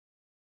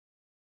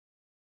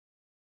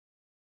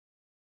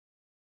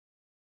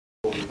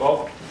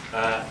Bob.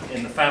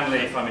 In the family,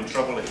 if I'm in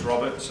trouble, it's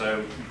Robert, so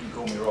you can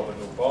call me Robert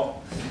or Bob.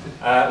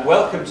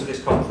 Welcome to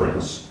this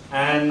conference,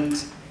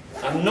 and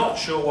I'm not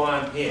sure why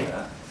I'm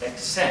here,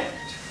 except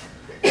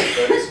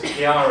that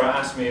Chiara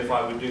asked me if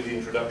I would do the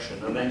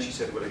introduction, and then she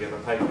said, will I give a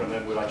paper, and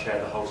then will I chair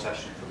the whole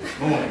session for this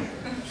morning?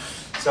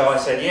 So I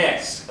said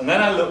yes, and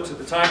then I looked at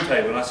the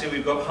timetable, and I see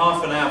we've got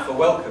half an hour for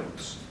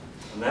welcomes.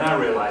 And then I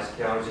realised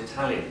Chiara's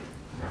Italian,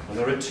 and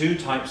there are two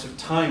types of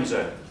time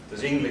zone.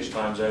 There's English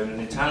time zone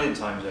and Italian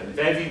time zone. If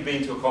ever you've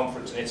been to a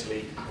conference in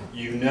Italy,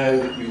 you know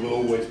that we will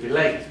always be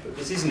late, but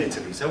this isn't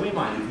Italy, so we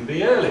might even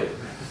be early.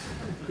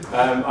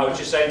 I was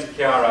just saying to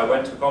Chiara, I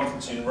went to a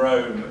conference in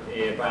Rome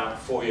about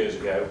 4 years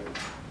ago,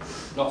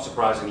 not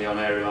surprisingly on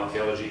aerial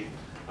archaeology,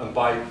 and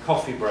by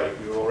coffee break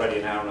we were already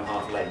an hour and a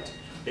half late.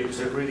 It was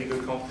a really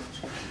good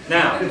conference.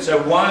 Now,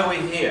 so why are we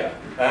here?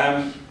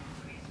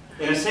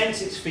 In a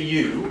sense it's for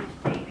you,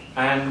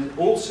 and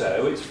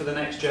also it's for the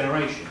next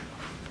generation.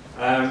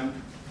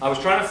 I was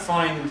trying to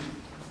find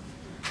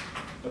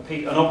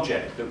an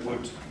object that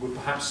would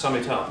perhaps sum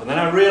it up, and then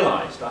I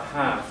realised I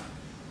have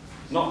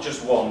not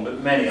just one but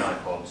many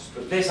iPods,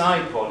 but this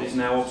iPod is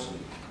now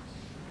obsolete.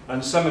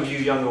 And some of you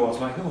younger ones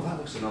are like, oh, that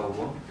looks an old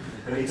one.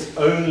 It's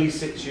only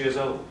 6 years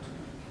old.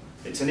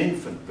 It's an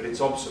infant, but it's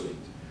obsolete.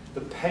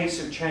 The pace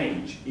of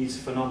change is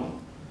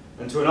phenomenal.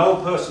 And to an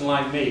old person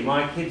like me,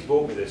 my kids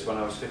bought me this when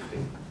I was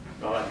 15.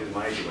 Not like it was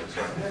my age away,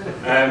 sorry.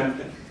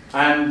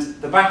 And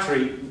the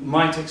battery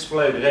might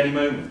explode at any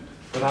moment,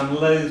 but I'm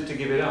loath to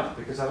give it up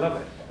because I love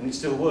it, and it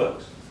still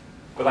works.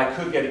 But I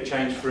could get it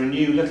changed for a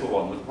new little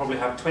one that will probably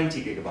have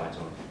 20 gigabytes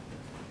on it.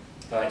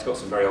 It's got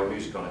some very old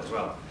music on it as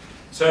well.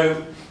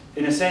 So,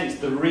 in a sense,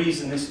 the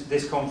reason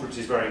this conference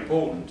is very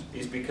important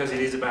is because it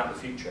is about the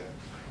future,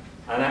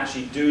 and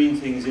actually doing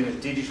things in a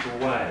digital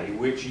way,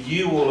 which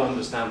you will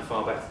understand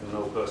far better than an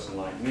old person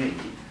like me,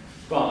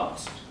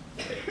 but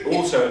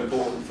also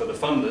important for the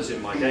funders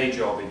in my day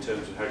job in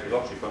terms of Heritage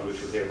Lottery Fund, which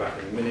we'll hear about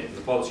in a minute, and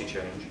the policy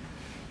change.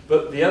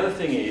 But the other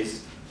thing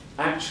is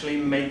actually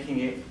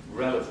making it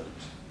relevant,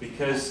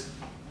 because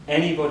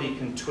anybody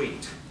can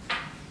tweet,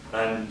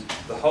 and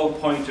the whole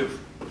point of,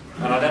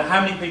 and I don't know how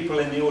many people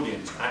in the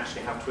audience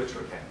actually have Twitter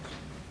accounts.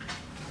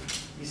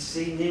 You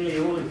see nearly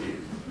all of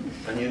you,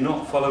 and you're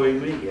not following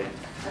me yet.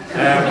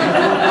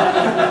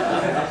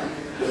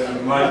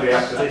 You might be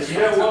after this. You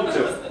don't want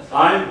to.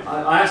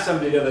 I asked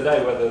somebody the other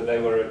day whether they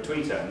were a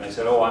tweeter, and they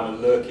said, oh, I'm a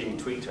lurking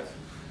tweeter,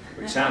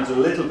 which sounds a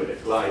little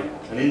bit like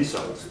an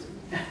insult.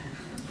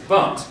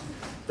 But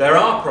there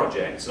are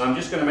projects, and I'm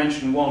just going to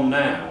mention one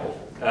now.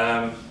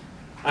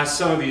 As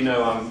some of you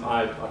know,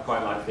 I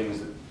quite like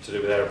things to do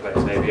with aeroplanes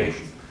and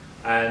aviation.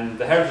 And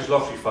the Heritage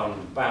Lottery Fund,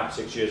 about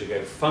 6 years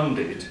ago,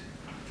 funded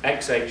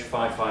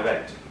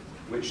XH558,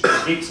 which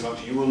the geeks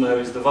amongst you will know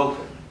is the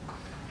Vulcan.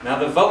 Now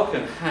the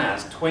Vulcan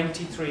has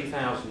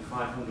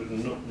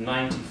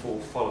 23,594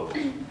 followers,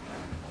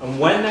 and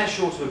when they're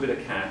short of a bit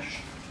of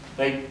cash,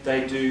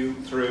 they do,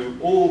 through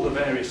all the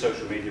various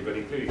social media, but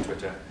including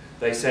Twitter,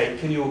 they say,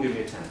 can you all give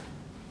me a £10?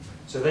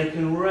 So they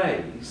can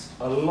raise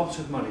a lot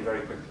of money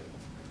very quickly,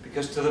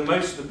 because to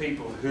most of the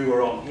people who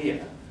are on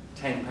here,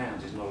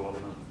 £10 is not a lot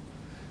of money.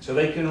 So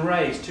they can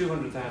raise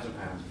 £200,000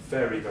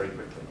 very, very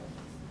quickly.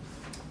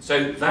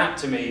 So that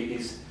to me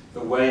is the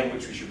way in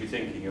which we should be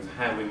thinking of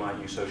how we might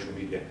use social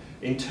media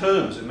in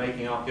terms of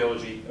making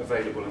archaeology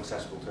available and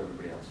accessible to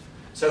everybody else.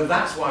 So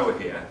that's why we're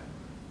here.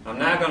 I'm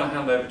now going to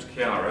hand over to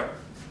Chiara,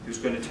 who's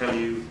going to tell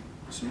you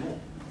some more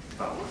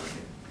about what we're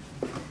here.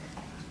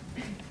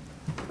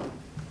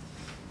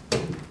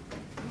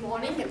 Good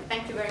morning, and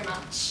thank you very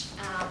much,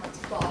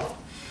 Bob.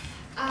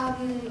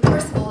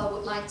 First of all, I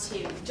would like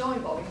to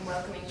join Bob in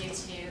welcoming you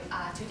to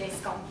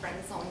today's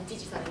conference on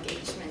digital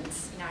engagement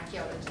in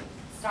archaeology,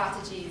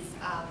 strategies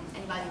and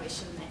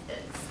evaluation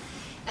methods.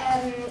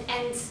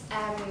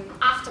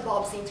 After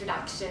Bob's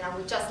introduction, I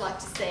would just like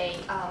to say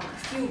a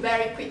few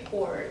very quick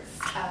words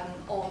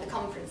on the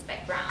conference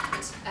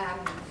background.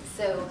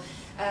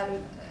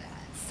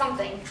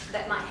 Something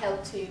that might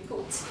help to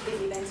put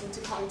this event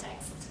into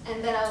context.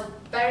 And then I'll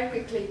very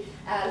quickly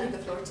leave the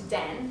floor to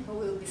Dan, who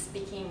will be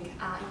speaking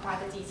in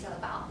further detail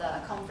about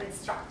the conference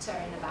structure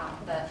and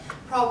about the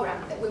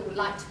program that we would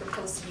like to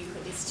propose to you for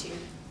these 2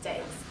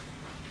 days.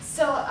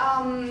 So,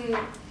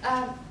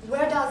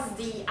 where does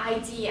the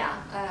idea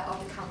of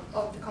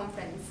the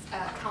conference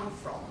come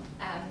from,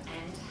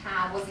 and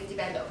how was it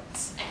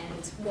developed,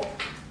 and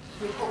what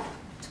we hope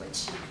to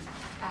achieve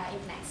in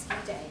the next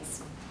few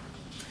days?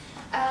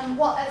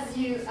 Well, as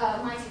you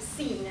might have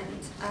seen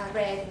and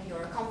read in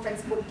your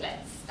conference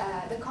booklets,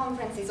 the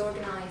conference is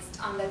organized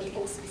under the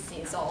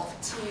auspices of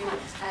 2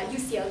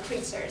 UCL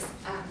creators,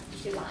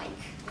 if you like.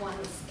 One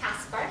is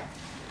CASPAR,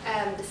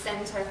 the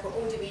Center for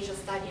Audiovisual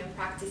Study and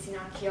Practice in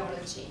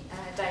Archaeology,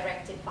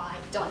 directed by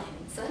Don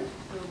Henson,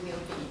 who will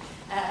be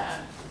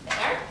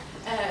there,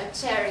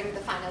 chairing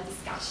the final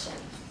discussion.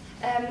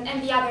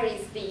 And the other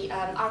is the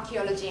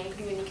Archaeology and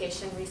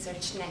Communication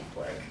Research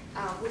Network,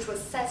 which was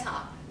set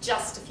up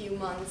just a few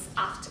months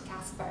after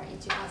CASPAR in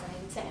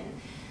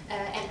 2010,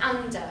 and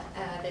under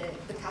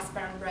the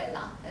CASPAR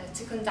umbrella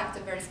to conduct a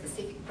very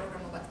specific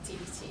program of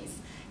activities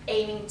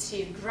aiming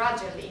to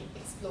gradually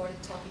explore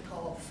the topic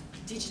of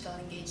digital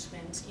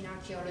engagement in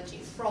archaeology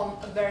from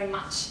a very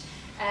much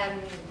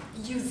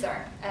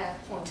user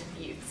point of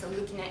view, so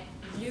looking at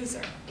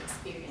user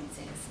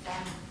experiences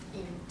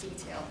in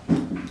detail.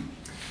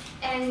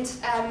 And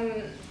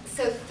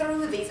so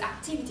through these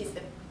activities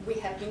that we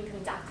have been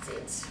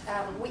conducted,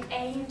 we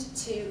aimed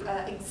to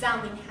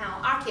examine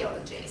how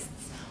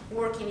archaeologists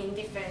working in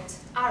different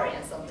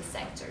areas of the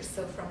sector,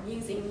 so from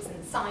museums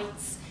and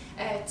sites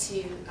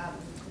to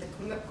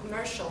the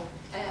commercial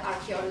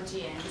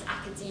archaeology and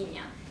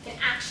academia, can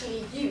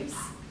actually use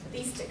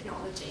these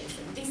technologies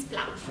and these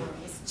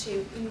platforms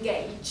to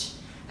engage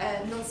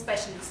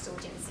non-specialist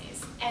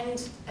audiences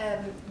and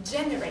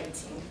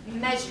generating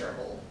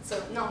measurable,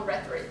 so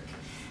non-rhetoric,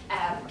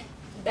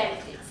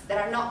 benefits that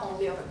are not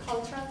only of a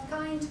cultural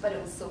kind, but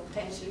also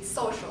potentially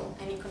social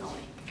and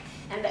economic,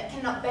 and that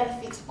cannot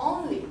benefit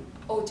only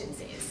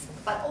audiences,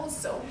 but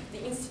also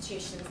the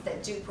institutions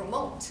that do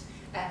promote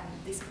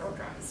these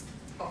programs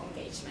of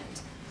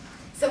engagement.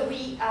 So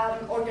we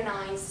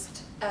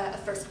organized a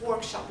first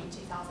workshop in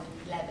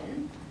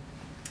 2011,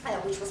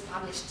 which was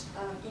published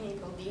in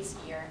April this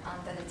year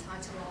under the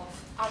title of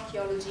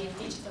Archaeology and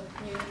Digital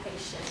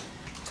Communication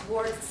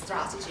Towards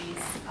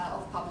Strategies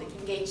of Public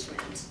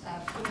Engagement,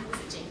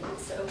 envisaging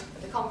also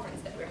the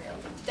conference that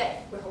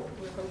we're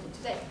holding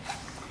today.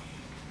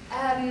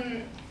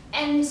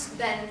 And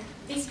then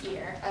this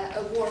year,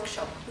 a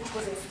workshop which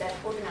was instead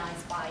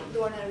organized by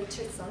Lorna and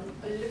Richardson,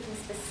 looking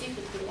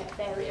specifically at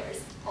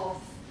barriers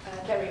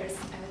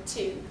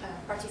to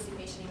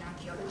participation in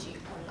archaeology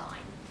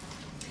online.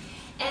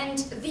 And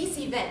these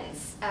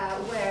events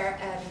were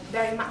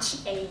very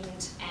much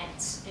aimed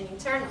at an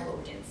internal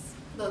audience,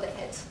 though they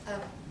had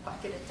quite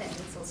good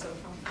attendance also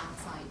from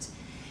outside.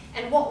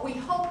 And what we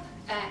hope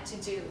to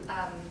do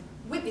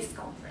with this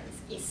conference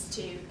is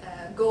to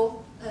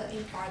go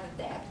in further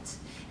depth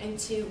and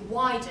to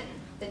widen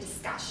the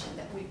discussion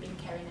that we've been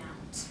carrying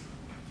out.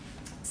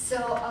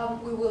 So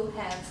we will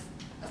have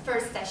a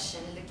first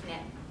session looking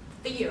at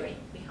theory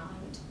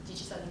behind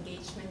digital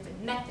engagement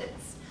and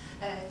methods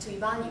to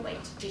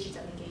evaluate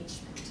digital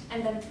engagement,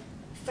 and then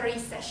 3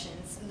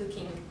 sessions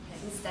looking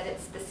instead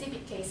at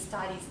specific case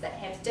studies that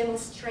have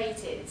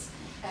demonstrated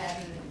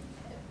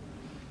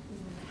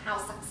how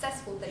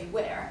successful they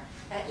were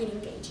in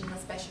engaging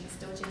with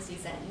specialist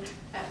audiences and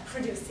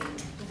producing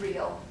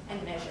real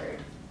and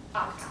measured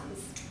outcomes,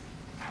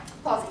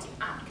 positive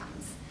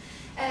outcomes.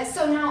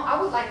 So now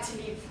I would like to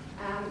leave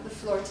the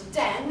floor to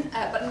Dan,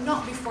 but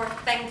not before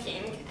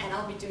thanking, and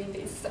I'll be doing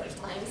this several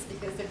times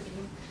because they've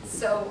been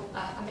so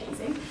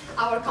amazing,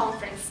 our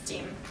conference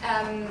team.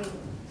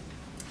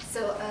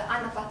 So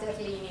Anna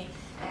Paterlini,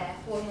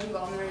 Paul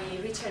Montgomery,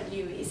 Richard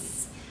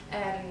Lewis,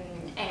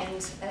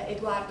 and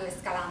Eduardo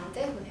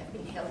Escalante, who have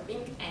been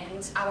helping,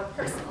 and our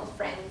personal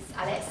friends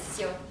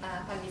Alessio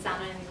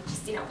Palmisano and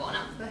Cristina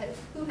Bona,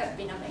 who have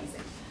been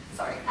amazing.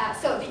 Sorry.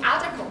 So the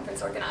other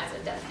conference organizer,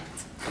 Dan.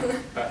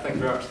 Thank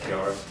you very much,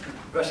 Chiara.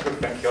 We've actually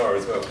got to thank Chiara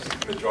as well, she's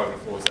been the driving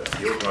force that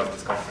actually organised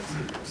this conference,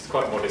 which is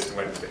quite modest and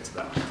won't get to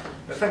that.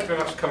 But thank you very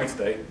much for coming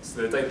today. It's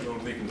the day that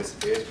Lorna Lucan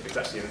disappeared. It's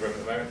actually in the room at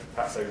the moment,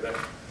 Pat's over there.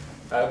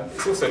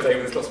 It's also a day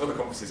when there's lots of other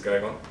conferences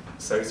going on,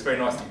 so it's very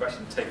nice that you've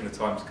actually taken the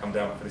time to come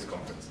down for this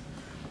conference.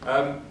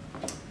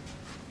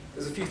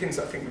 There's a few things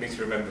that I think we need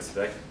to remember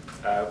today.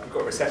 We've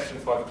got a reception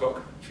at 5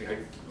 o'clock, which we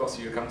hope lots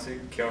of you will come to.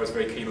 Chiara's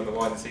very keen on the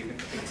wine this evening.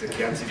 I think it's a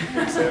Chianti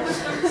service.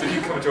 So if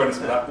you can come and join us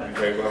for that, you'll be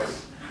very welcome.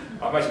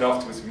 I imagine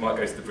afterwards we might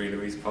go to the Brie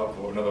Louise pub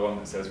or another one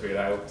that sells real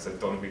ale, so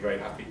Don will be very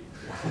happy.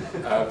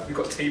 We've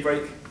got tea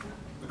break,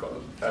 we've got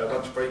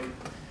lunch break.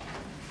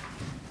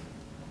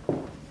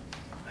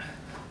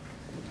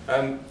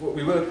 What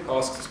we will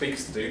ask the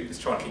speakers to do is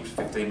try and keep to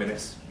 15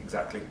 minutes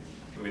exactly.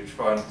 We're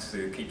trying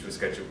to keep to a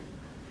schedule.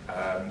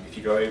 If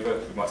you go over,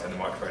 we might turn the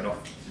microphone off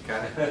if you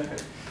can.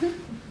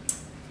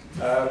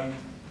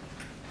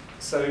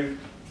 So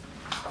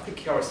I think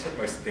Chiara said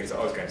most of the things that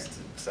I was going to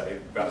say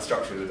about the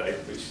structure of the day,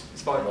 which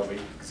is fine by me,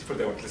 because you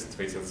probably don't want to listen to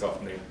me till this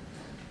afternoon.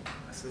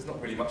 So there's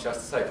not really much else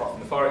to say, apart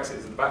from the fire exit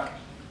is at the back,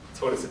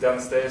 toilets are down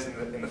the stairs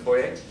in the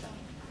foyer.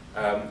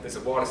 There's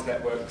a wireless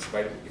network that's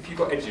available. If you've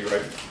got Edgy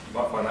Road, you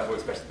might find that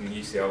works better than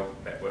the UCL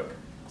network,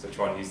 so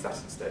try and use that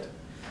instead.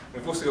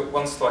 We've also got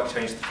one slight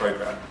change to the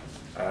programme.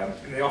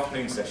 In the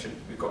afternoon session,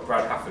 we've got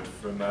Brad Hafford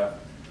from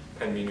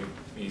Penn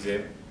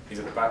Museum. He's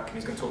at the back, and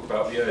he's going to talk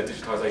about the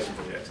digitisation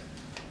project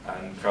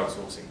and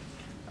crowdsourcing.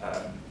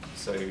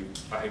 So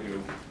I hope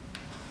you'll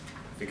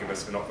forgive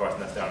us for not writing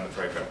that down in the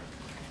programme. I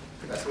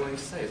think that's all I need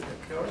to say, isn't it,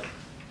 Chiara?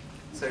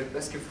 So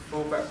let's give the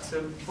floor back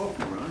to Bob.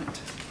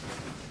 Right.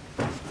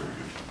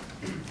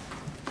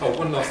 Oh,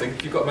 one last thing.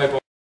 If you've got a mobile